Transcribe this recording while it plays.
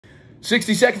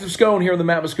60 seconds of Scone here on the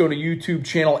Matt Moscona YouTube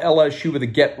channel. LSU with a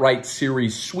Get Right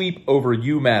Series sweep over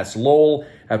UMass Lowell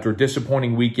after a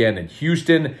disappointing weekend in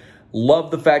Houston. Love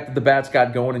the fact that the Bats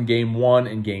got going in Game 1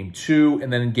 and Game 2,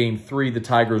 and then in Game 3, the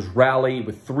Tigers rally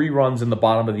with 3 runs in the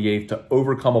bottom of the 8th to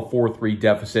overcome a 4-3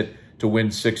 deficit to win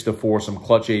 6-4. Some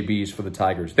clutch ABs for the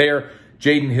Tigers there.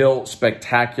 Jaden Hill,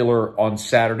 spectacular on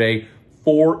Saturday.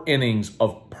 4 innings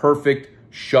of perfect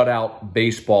shutout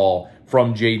baseball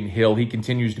from Jaden Hill. He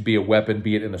continues to be a weapon,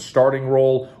 be it in the starting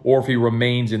role or if he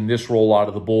remains in this role out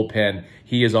of the bullpen.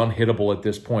 He is unhittable at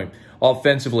this point.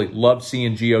 Offensively, loved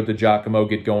seeing Gio DiGiacomo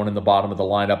get going in the bottom of the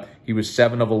lineup. He was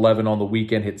 7 of 11 on the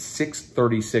weekend, hit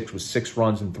 .636 with 6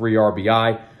 runs and 3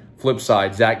 RBI. Flip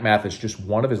side, Zach Mathis, just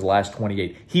 1 of his last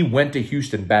 28. He went to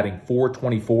Houston batting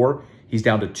 .424. He's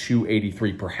down to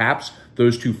 .283. Perhaps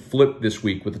those two flip this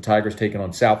week with the Tigers taking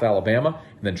on South Alabama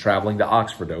and then traveling to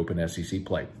Oxford to open SEC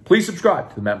play. Please subscribe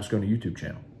to the Matt Moscona YouTube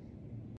channel.